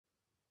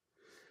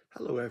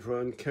Hello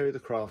everyone, Ceri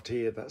the Crafter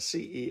here, that's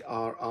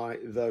C-E-R-I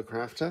the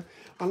Crafter,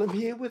 and I'm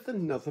here with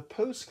another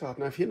postcard.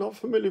 Now if you're not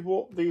familiar with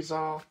what these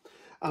are,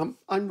 I'm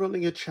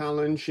running a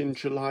challenge in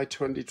July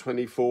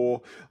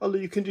 2024, although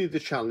you can do the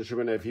challenge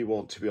whenever you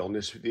want, to be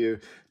honest with you.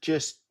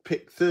 Just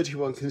pick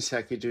 31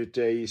 consecutive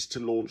days to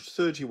launch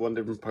 31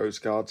 different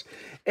postcards.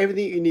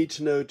 Everything you need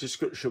to know,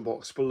 description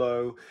box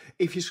below.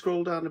 If you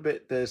scroll down a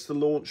bit, there's the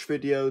launch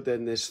video,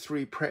 then there's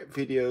 3 prep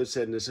videos,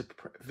 then there's a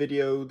prep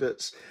video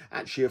that's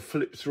actually a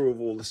flip through of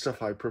all the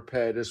stuff I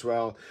prepared as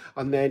well.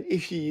 And then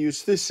if you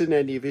use this in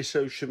any of your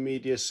social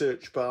media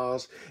search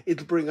bars,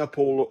 it'll bring up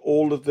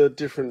all of the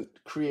different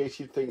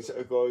creative things that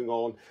are going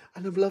on,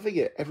 and I'm loving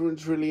it.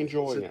 Everyone's really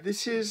enjoying it.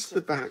 This is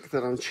the back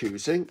that I'm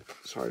choosing.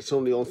 Sorry, it's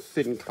only on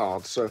thin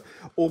cards, so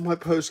all my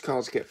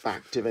postcards get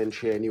backed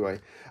eventually anyway.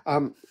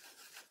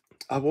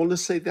 I want to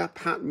say that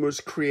pattern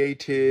was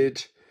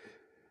created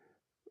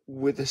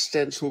with a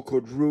stencil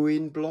called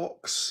Ruin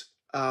Blocks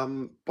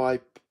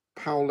by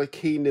Paula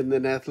Keen in the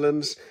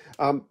Netherlands.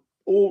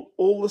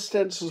 All the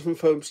stencils and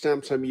foam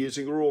stamps I'm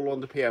using are all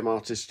on the PM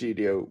Artist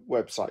Studio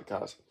website,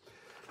 guys.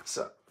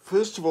 So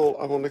first of all,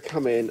 I want to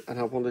come in and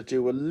I want to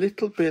do a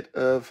little bit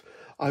of,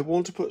 I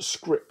want to put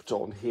script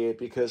on here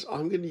because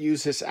I'm going to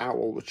use this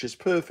owl, which is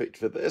perfect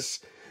for this,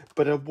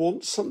 but I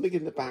want something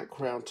in the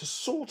background to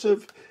sort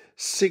of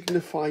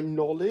signify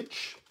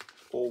knowledge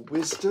or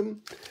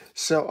wisdom.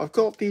 So I've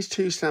got these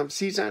 2 stamps.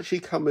 These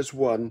actually come as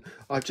one.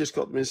 I've just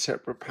got them in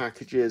separate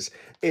packages.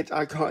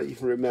 I can't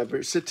even remember.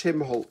 It's a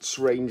Tim Holtz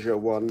Ranger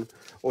one,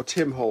 or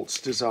Tim Holtz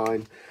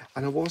design.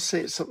 And I want to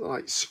say it's something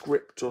like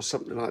script or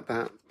something like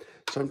that.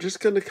 So I'm just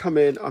going to come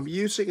in. I'm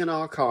using an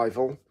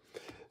archival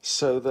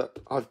so that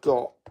I've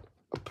got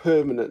a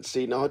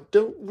permanency. Now, I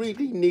don't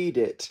really need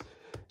it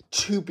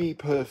to be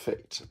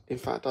perfect. In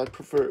fact, I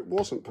prefer it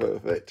wasn't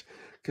perfect,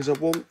 because I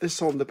want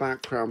this on the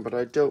background, but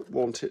I don't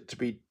want it to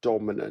be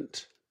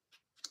dominant.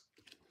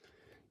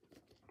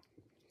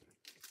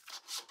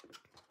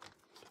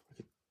 I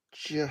can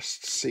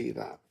just see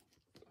that.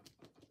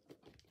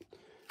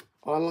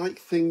 I like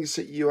things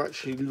that you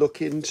actually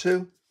look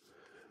into.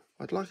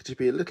 I'd like it to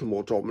be a little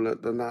more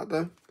dominant than that,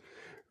 though.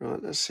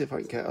 Right, let's see if I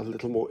can get a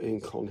little more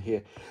ink on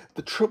here.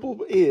 The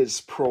trouble is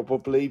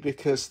probably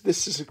because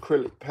this is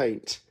acrylic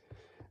paint,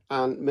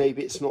 and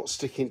maybe it's not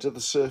sticking to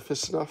the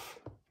surface enough.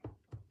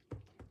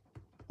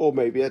 Or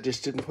maybe I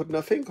just didn't put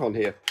enough ink on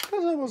here.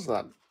 How was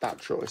that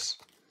choice?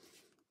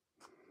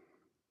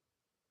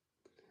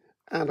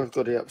 And I've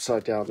got it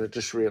upside down. I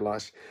just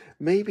realised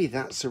maybe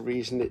that's the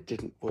reason it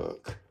didn't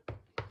work.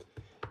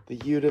 The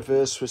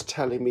universe was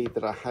telling me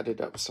that I had it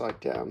upside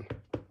down.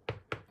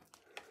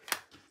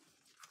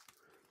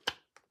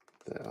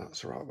 There,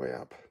 that's the right way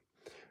up.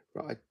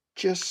 Right, I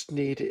just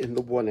need it in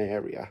the one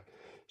area.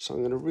 So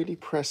I'm going to really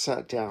press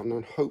that down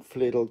and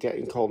hopefully it'll get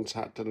in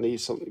contact and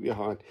leave something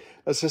behind.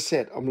 As I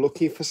said, I'm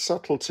looking for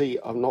subtlety.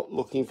 I'm not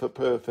looking for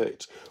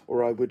perfect,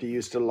 or I would have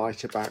used a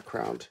lighter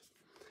background.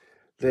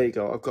 There you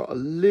go. I've got a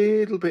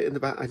little bit in the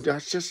back, and I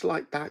just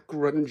like that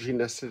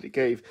grunginess that it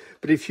gave.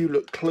 But if you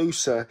look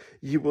closer,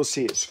 you will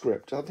see it's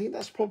script. I think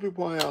that's probably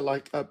why I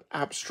like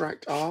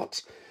abstract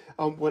art.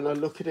 When I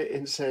look at it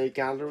in, say, a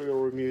gallery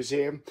or a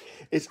museum,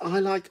 I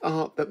like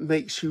art that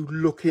makes you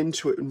look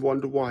into it and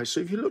wonder why. So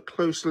if you look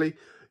closely,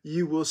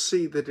 you will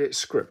see that it's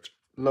script.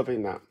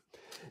 Loving that.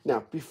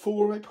 Now,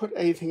 before I put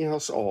anything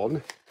else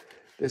on,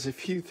 there's a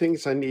few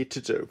things I need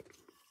to do.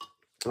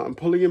 I'm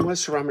pulling in my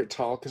ceramic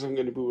tile because I'm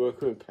going to be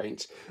working with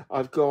paint.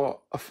 I've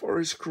got a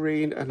forest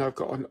green and I've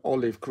got an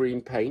olive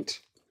green paint.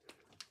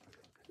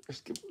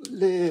 Just give a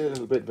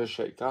little bit of a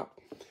shake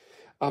up.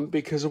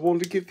 Because I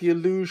want to give the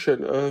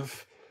illusion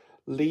of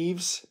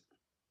leaves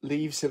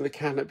in the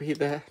canopy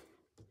there.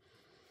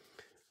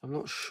 I'm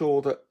not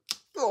sure that...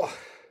 Oh,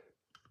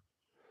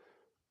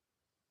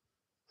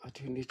 I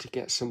do need to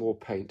get some more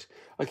paint.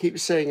 I keep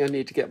saying I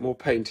need to get more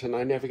paint and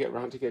I never get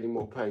around to getting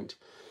more paint.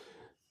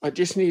 I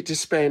just need to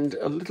spend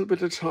a little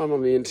bit of time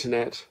on the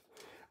internet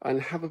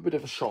and have a bit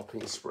of a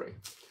shopping spree.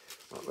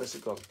 Right, where's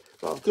it gone?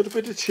 Well, I've got a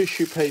bit of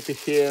tissue paper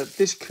here.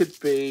 This could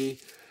be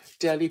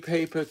deli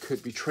paper,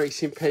 could be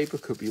tracing paper,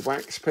 could be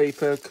wax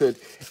paper, could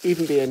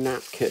even be a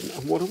napkin.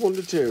 And what I want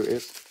to do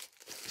is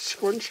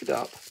scrunch it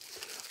up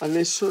and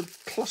then sort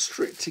of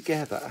cluster it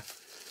together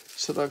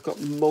so that I've got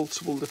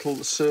multiple little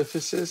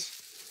surfaces.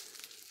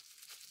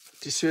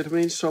 Do you see what I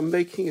mean? So I'm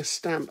making a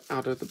stamp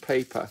out of the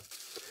paper.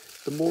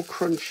 The more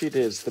crunchy it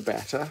is, the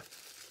better.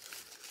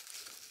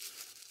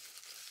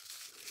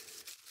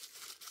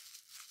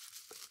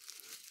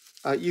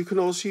 You can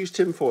also use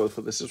tin foil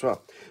for this as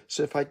well.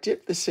 So if I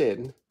dip this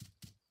in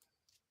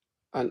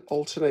and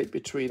alternate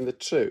between the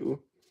two,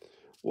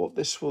 what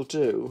this will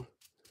do,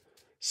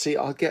 see,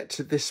 I'll get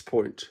to this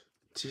point.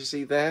 Do you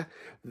see there?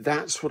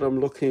 That's what I'm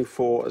looking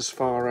for as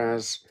far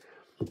as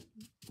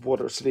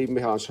what it's leaving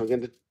behind. So I'm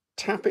going to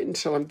tap it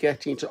until I'm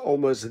getting to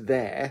almost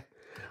there,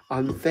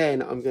 and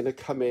then I'm going to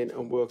come in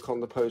and work on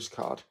the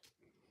postcard.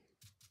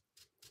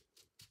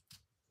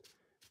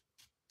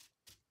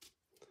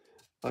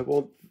 I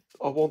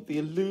want the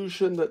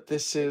illusion that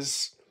this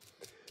is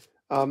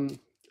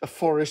a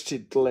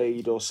forested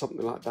glade or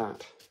something like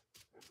that.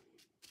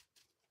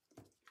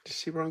 Do you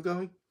see where I'm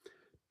going?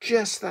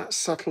 Just that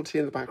subtlety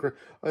in the background.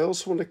 I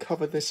also want to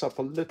cover this up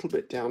a little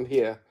bit down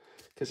here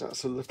because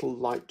that's a little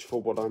light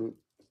for what I'm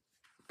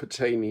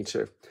pertaining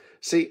to.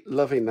 See,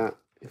 loving that.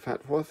 In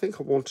fact, what I think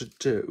I want to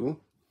do,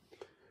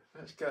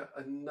 let's get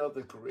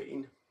another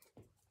green.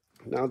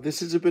 Now,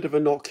 this is a bit of a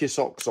knock your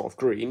socks off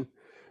green,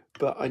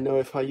 but I know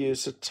if I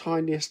use the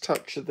tiniest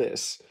touch of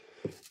this,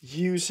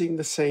 using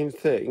the same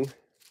thing,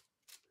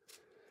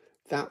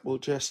 that will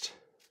just,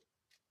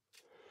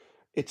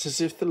 it's as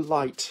if the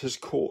light has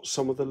caught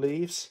some of the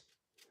leaves.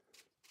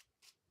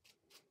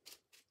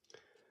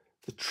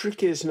 The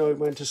trick is knowing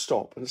when to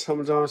stop, and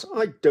sometimes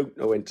I don't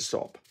know when to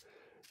stop.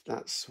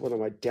 That's one of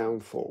my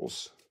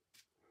downfalls.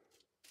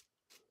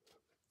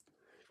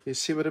 You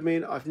see what I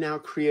mean? I've now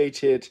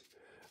created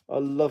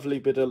a lovely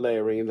bit of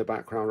layering in the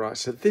background, right?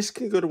 So this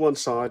can go to one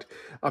side.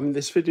 I mean,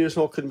 this video is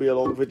not going to be a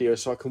long video,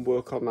 so I can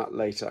work on that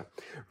later.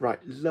 Right,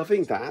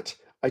 loving that.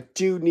 I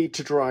do need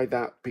to dry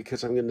that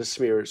because I'm going to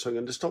smear it. So I'm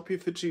going to stop you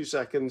for 2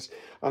 seconds,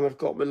 and I've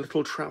got my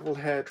little travel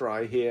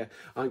hairdryer here.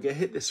 I'm going to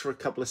hit this for a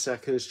couple of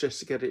seconds just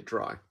to get it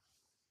dry.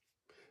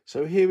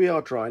 So here we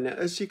are dry. Now,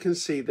 as you can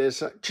see,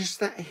 there's just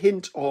that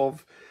hint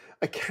of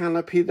a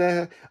canopy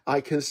there.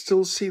 I can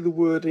still see the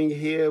wording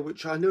here,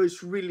 which I know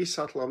is really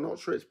subtle. I'm not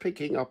sure it's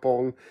picking up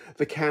on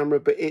the camera,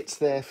 but it's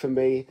there for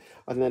me.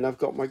 And then I've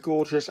got my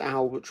gorgeous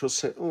owl, which will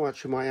sit, oh,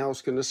 actually my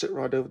owl's going to sit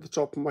right over the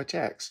top of my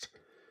text.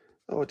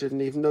 Oh, I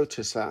didn't even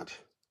notice that.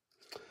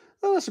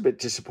 Oh, that's a bit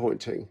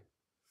disappointing.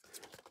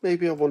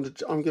 Maybe I'm going to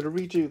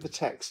redo the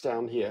text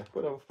down here.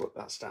 Where do I put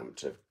that stamp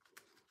to?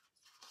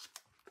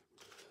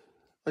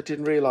 I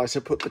didn't realise I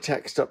put the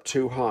text up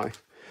too high.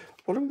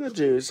 What I'm going to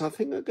do is I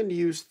think I'm going to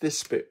use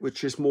this bit,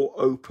 which is more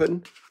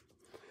open.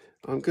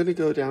 I'm going to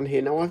go down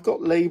here. Now, I've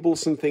got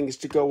labels and things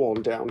to go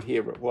on down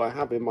here, well, I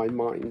have in my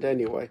mind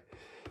anyway.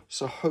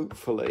 So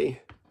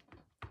hopefully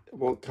it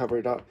won't cover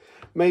it up.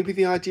 Maybe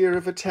the idea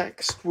of a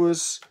text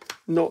was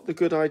not the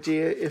good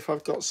idea if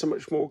I've got so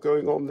much more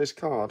going on this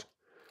card.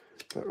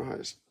 But right,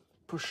 let's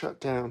push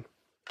that down.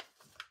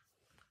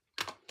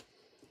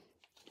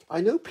 I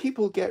know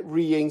people get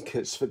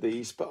re-inkers for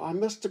these, but I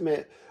must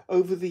admit,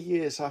 over the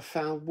years, I've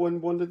found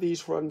when one of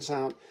these runs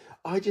out,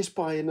 I just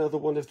buy another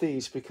one of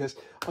these because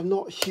I'm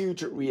not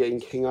huge at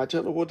re-inking. I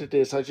don't know what it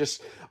is.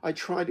 I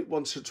tried it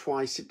once or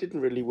twice. It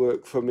didn't really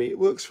work for me. It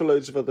works for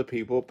loads of other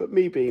people, but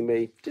me being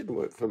me, it didn't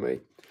work for me.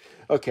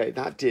 Okay,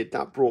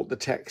 that brought the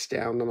text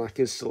down and I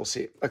can still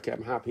see it. Okay,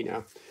 I'm happy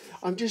now.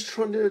 I'm just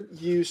trying to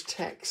use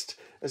text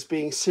as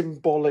being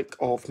symbolic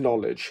of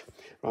knowledge.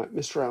 Right,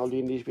 Mr. Owl,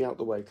 you need to be out of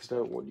the way because I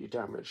don't want you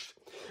damaged.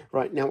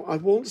 Right, now I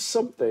want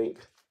something,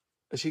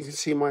 as you can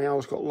see, my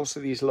owl's got lots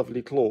of these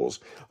lovely claws.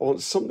 I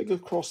want something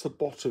across the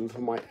bottom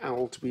for my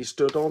owl to be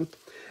stood on.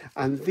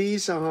 And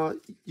these are,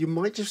 you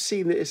might have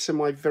seen this in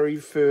my very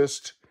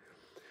first,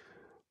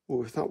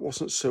 oh, if that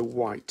wasn't so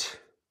white.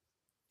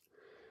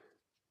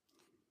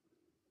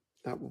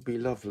 That would be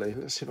lovely.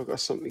 Let's see if I've got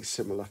something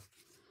similar.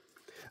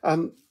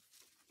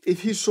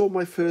 If you saw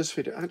my first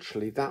video,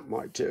 actually, that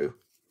might do.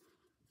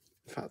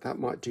 In fact, that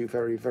might do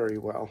very, very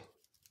well.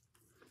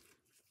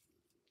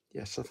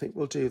 Yes, I think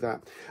we'll do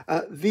that.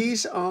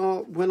 These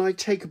are, when I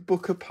take a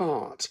book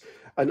apart,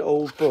 an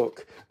old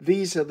book,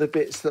 these are the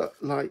bits that,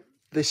 like,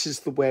 this is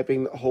the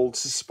webbing that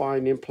holds the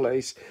spine in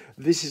place.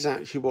 This is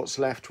actually what's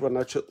left when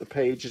I took the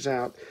pages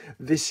out.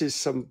 This is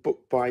some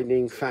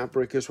bookbinding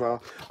fabric as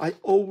well. I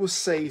always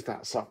save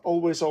that stuff,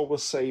 always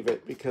save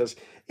it because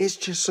it's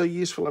just so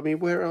useful. I mean,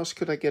 where else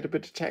could I get a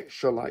bit of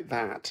texture like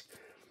that?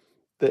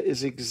 That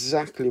is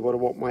exactly what I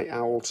want my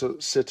owl to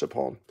sit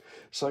upon.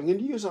 So I'm going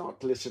to use art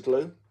glitter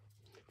glue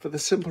for the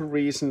simple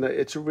reason that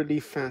it's a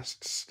really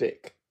fast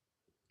stick.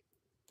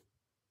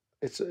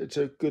 It's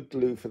a good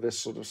glue for this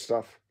sort of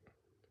stuff.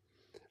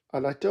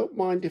 And I don't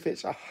mind if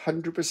it's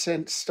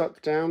 100% stuck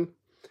down.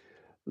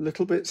 A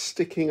little bit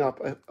sticking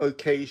up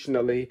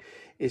occasionally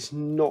is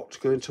not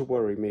going to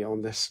worry me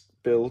on this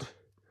build.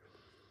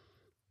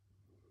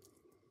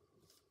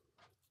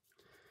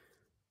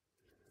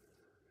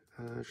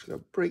 I'm just going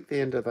to break the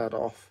end of that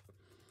off.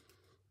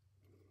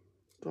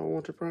 Do I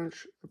want a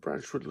branch? The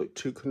branch would look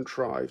too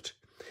contrived.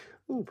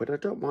 Oh, but I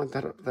don't mind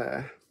that up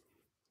there.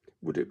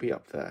 Would it be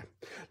up there?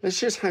 Let's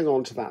just hang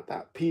on to that.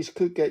 That piece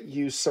could get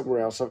used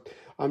somewhere else.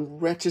 I'm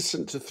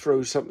reticent to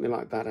throw something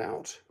like that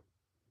out.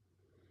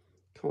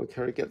 Come on,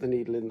 Ceri, get the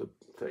needle in the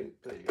thing.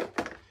 There you go.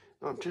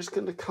 I'm just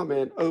going to come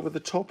in over the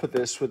top of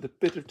this with a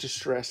bit of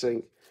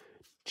distressing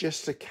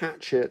just to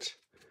catch it,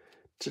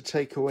 to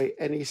take away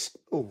any...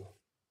 Oh,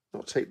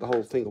 not take the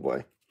whole thing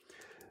away.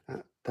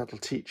 That'll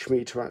teach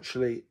me to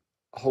actually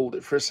hold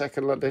it for a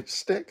second, let it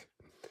stick.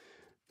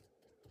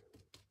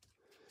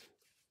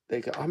 There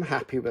you go. I'm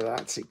happy with that.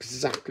 That's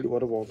exactly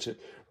what I wanted.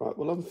 Right,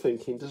 well, I'm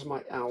thinking, does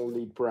my owl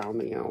need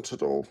browning out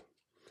at all?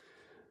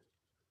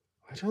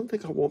 I don't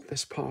think I want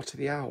this part of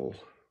the owl.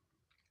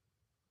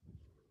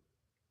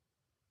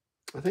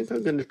 I think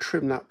I'm going to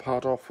trim that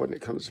part off when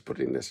it comes to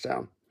putting this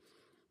down.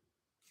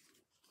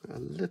 A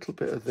little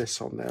bit of this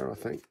on there, I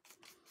think.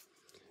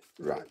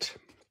 Right.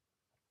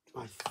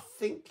 I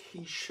think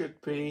he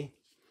should be...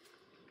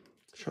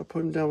 Shall I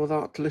put him down with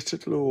art glitter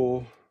glue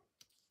or...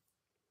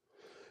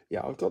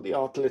 Yeah, I've got the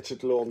art glitter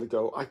glue on the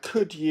go. I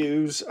could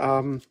use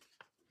a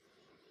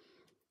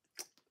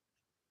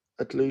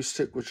glue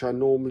stick, which I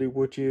normally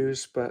would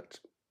use, but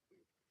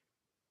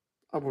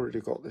I've already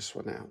got this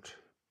one out.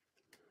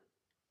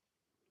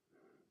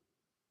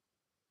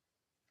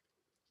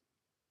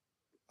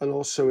 And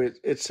also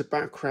it's a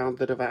background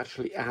that I've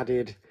actually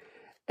added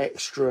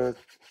extra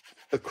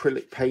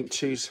acrylic paint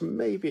to, so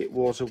maybe it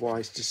was a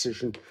wise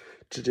decision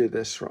to do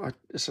this. Right,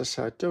 as I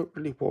said, I don't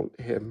really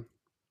want him.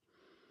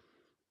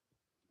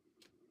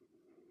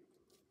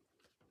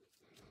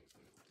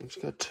 I'm just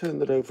going to turn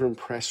that over and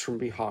press from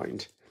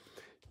behind,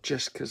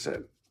 just because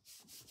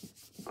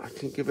I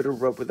can give it a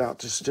rub without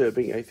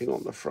disturbing anything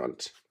on the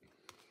front.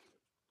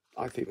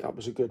 I think that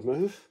was a good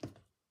move.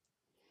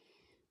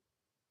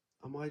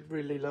 Am I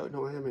really low?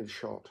 No, I am in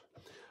shot.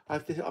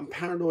 I'm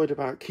paranoid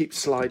about keep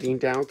sliding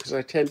down because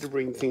I tend to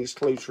bring things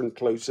closer and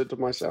closer to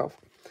myself.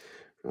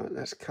 Right,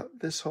 let's cut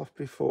this off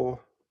before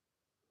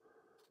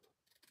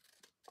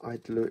I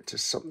glue it to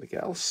something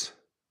else.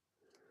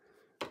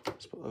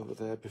 Let's put it over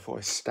there before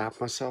I stab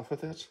myself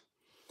with it.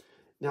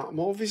 Now, I'm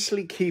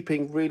obviously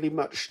keeping really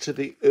much to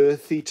the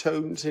earthy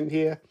tones in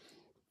here,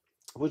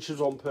 which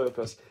is on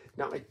purpose.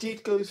 Now, I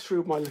did go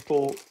through my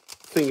little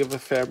thing of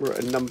ephemera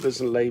and numbers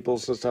and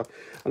labels and stuff,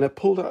 and I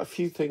pulled out a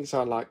few things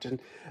I liked,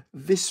 and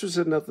this was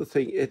another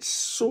thing. It's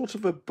sort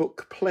of a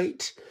book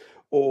plate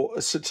or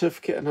a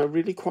certificate, and I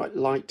really quite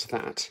liked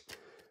that.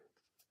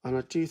 And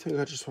I do think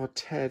I just want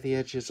to tear the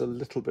edges a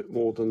little bit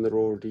more than they're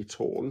already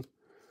torn.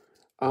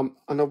 And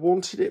I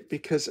wanted it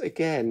because,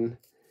 again,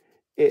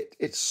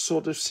 it's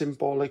sort of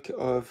symbolic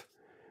of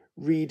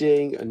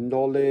reading and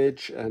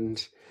knowledge,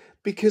 and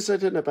because I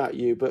don't know about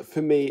you, but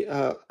for me,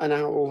 an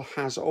owl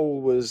has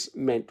always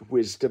meant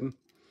wisdom,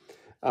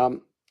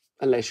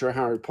 unless you're a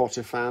Harry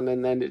Potter fan,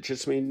 and then it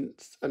just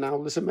means an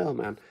owl is a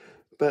mailman,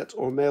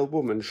 or male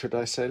woman, should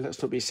I say.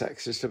 Let's not be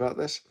sexist about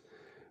this.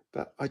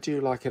 But I do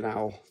like an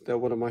owl. They're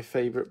one of my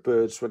favourite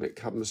birds when it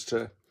comes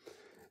to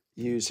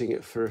using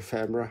it for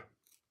ephemera.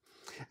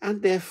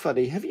 And they're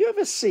funny. Have you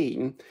ever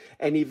seen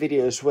any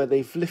videos where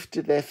they've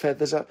lifted their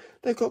feathers up?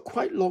 They've got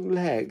quite long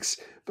legs,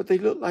 but they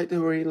look like they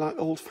were in like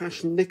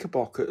old-fashioned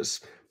knickerbockers.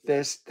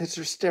 They're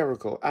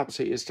hysterical,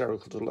 absolutely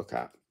hysterical to look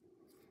at.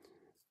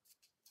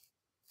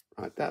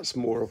 Right, that's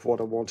more of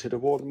what I wanted. I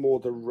want more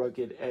the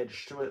rugged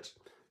edge to it.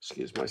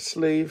 Excuse my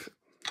sleeve.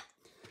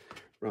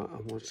 Right,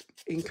 I want to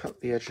ink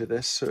up the edge of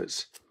this so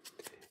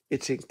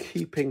it's in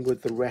keeping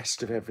with the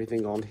rest of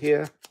everything on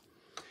here.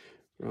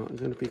 Right, I'm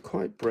going to be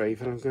quite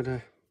brave,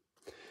 and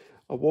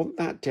I want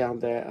that down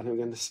there, and I'm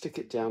going to stick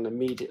it down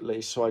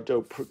immediately so I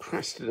don't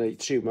procrastinate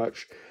too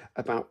much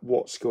about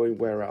what's going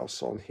where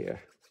else on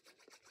here.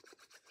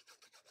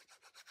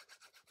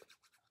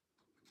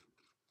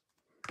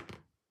 I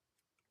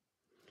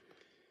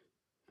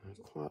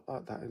quite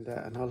like that in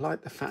there, and I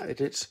like the fact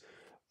that it's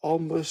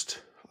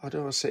almost, I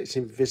don't want to say it's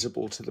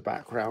invisible to the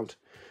background,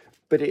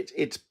 but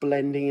it's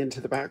blending into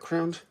the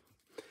background.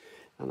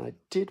 And I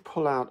did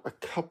pull out a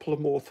couple of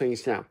more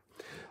things now.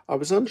 I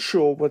was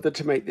unsure whether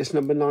to make this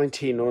number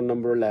 19 or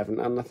number 11,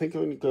 and I think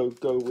I'm going to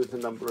go with the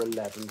number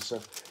 11,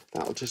 so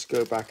that'll just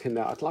go back in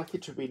there. I'd like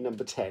it to be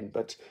number 10,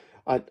 but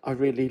I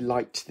really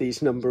liked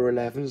these number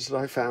 11s that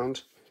I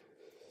found.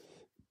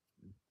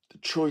 The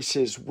choice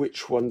is,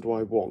 which one do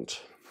I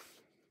want?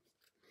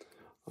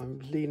 I'm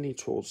leaning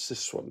towards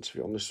this one, to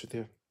be honest with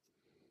you.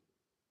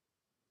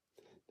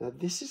 Now,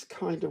 this is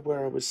kind of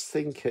where I was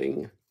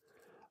thinking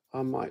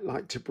I might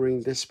like to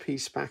bring this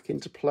piece back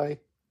into play.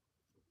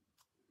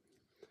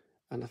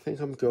 And I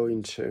think I'm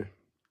going to.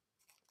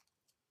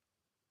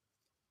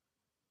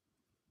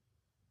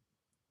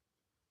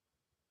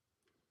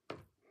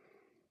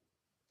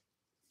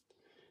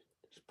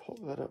 Just pop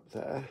that up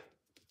there.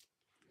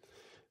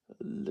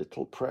 A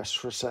little press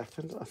for a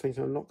second. I think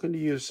I'm not going to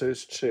use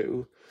those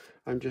two.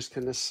 I'm just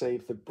going to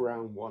save the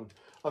brown one.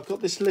 I've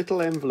got this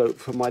little envelope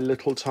for my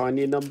little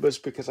tiny numbers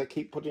because I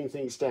keep putting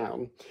things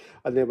down.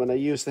 And then when I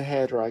use the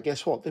hairdryer,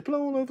 guess what? They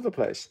blow all over the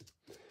place.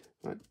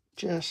 Right,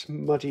 just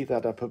muddy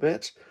that up a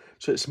bit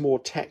so it's more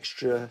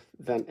texture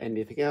than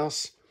anything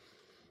else.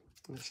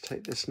 Let's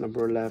take this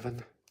number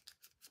 11.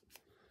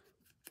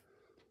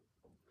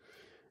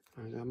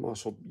 I might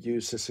as well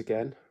use this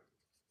again.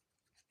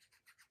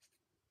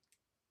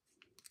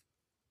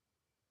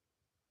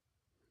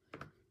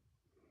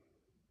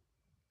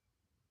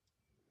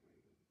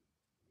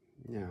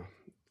 Now,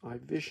 I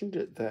visioned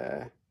it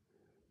there.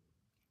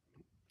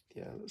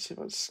 Yeah, let's see if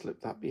I can slip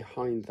that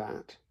behind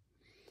that.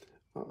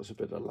 That was a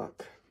bit of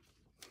luck.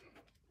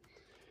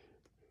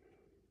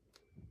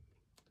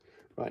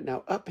 Right,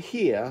 now up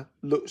here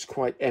looks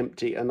quite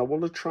empty, and I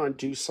want to try and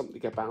do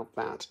something about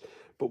that.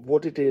 But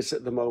what it is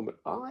at the moment,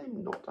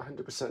 I'm not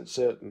 100%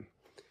 certain.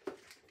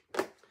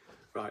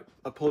 Right,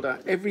 I pulled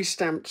out every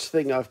stamped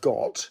thing I've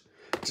got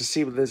to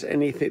see whether there's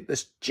anything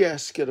that's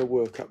just going to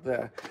work up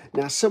there.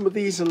 Now, some of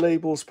these are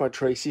labels by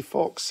Tracy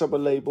Fox. Some are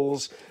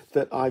labels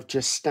that I've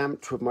just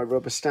stamped with my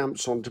rubber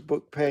stamps onto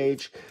book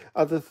page.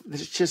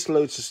 There's just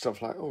loads of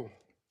stuff like, oh,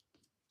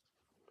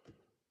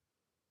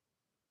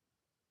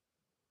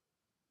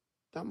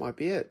 that might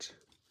be it.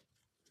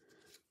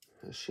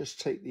 Let's just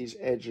take these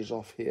edges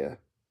off here.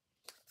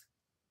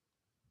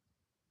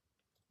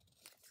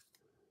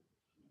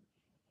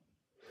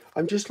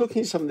 I'm just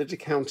looking at something to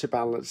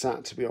counterbalance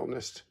that, to be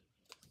honest.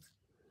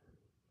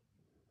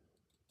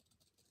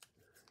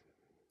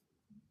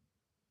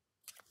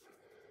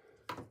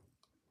 Let's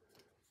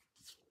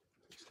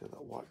get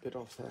that white bit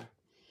off there.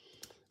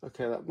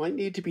 Okay, that might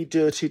need to be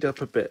dirtied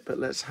up a bit, but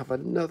let's have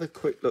another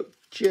quick look,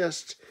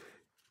 just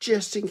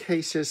in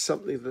case there's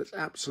something that's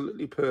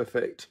absolutely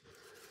perfect,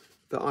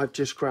 that I've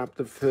just grabbed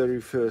the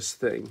very first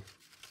thing.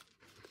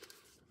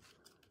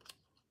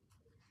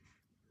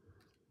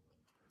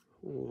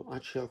 Oh,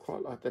 actually, I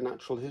quite like the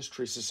Natural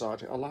History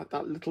Society. I like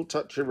that little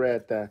touch of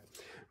red there.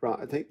 Right,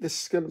 I think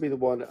this is going to be the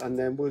one, and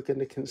then we're going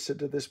to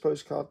consider this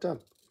postcard done.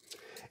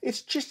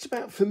 It's just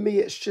about, for me,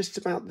 it's just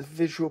about the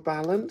visual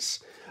balance.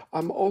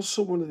 I'm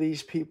also one of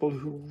these people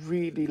who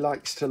really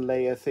likes to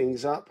layer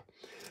things up.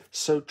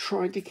 So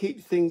trying to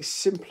keep things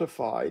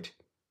simplified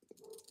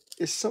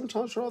is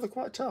sometimes rather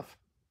quite tough.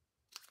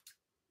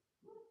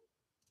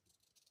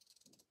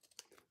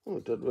 Oh, I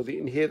don't know whether you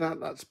can hear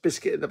that. That's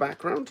Biscuit in the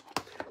background.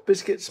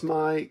 Biscuit's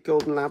my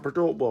golden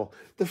Labrador. Well,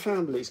 the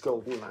family's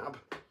golden lab,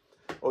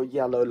 or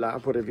yellow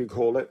lab, whatever you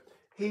call it.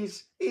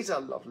 He's a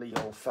lovely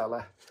old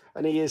fella,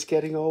 and he is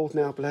getting old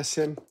now, bless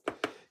him.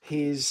 I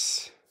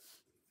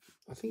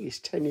think he's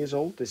 10 years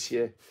old this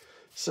year.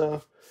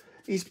 So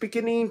he's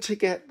beginning to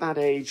get that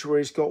age where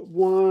he's got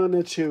one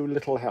or two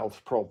little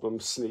health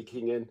problems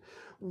sneaking in,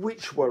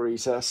 which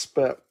worries us,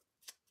 but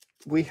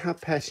we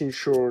have pet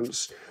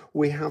insurance.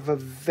 We have a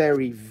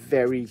very,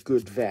 very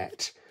good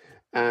vet,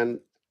 and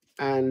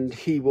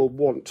he will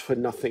want for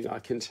nothing, I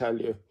can tell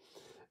you.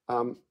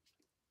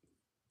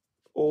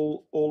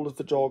 All of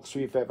the dogs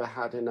we've ever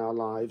had in our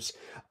lives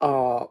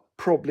are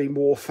probably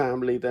more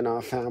family than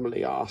our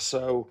family are.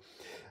 So,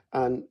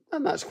 and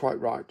that's quite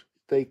right.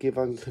 They give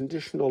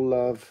unconditional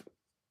love,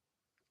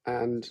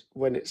 and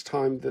when it's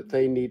time that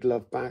they need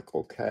love back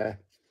or care,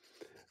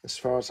 as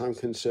far as I'm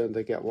concerned,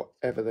 they get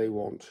whatever they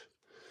want.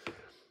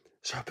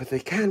 So, but they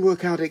can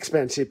work out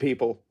expensive,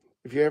 people.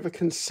 If you're ever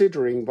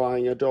considering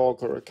buying a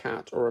dog or a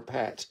cat or a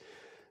pet,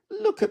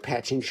 look at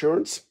pet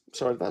insurance.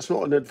 Sorry, that's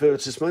not an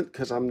advertisement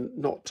because I'm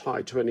not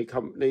tied to any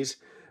companies.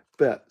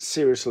 But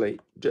seriously,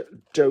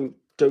 don't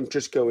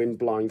just go in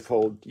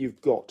blindfold.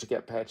 You've got to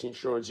get pet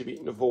insurance if you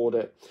can afford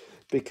it,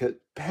 because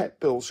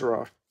pet bills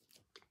are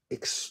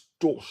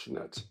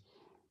extortionate.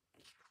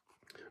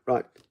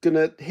 Right,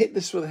 gonna hit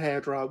this with a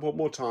hairdryer one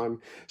more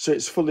time so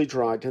it's fully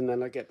dried, and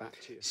then I get back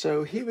to you.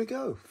 So here we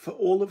go. For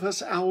all of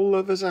us owl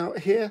lovers out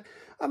here,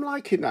 I'm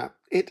liking that.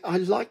 I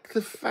like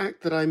the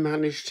fact that I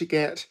managed to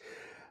get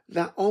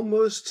that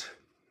almost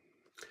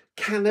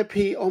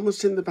canopy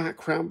almost in the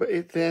background,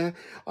 but there.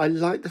 I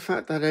like the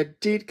fact that I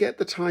did get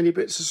the tiny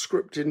bits of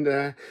script in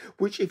there,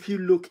 which if you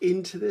look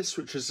into this,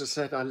 which as I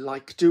said, I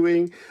like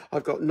doing,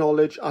 I've got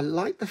knowledge. I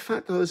like the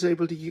fact that I was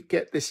able to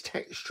get this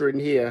texture in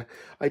here.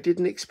 I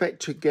didn't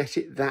expect to get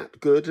it that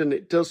good, and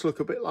it does look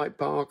a bit like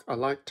bark. I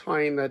like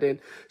tying that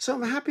in. So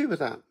I'm happy with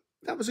that.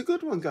 That was a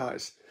good one,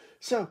 guys.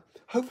 So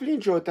hopefully you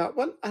enjoyed that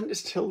one, and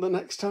until the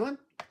next time,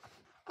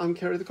 I'm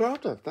Ceri the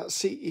Crafter. That's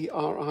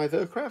Ceri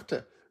the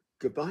Crafter.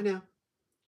 Goodbye now.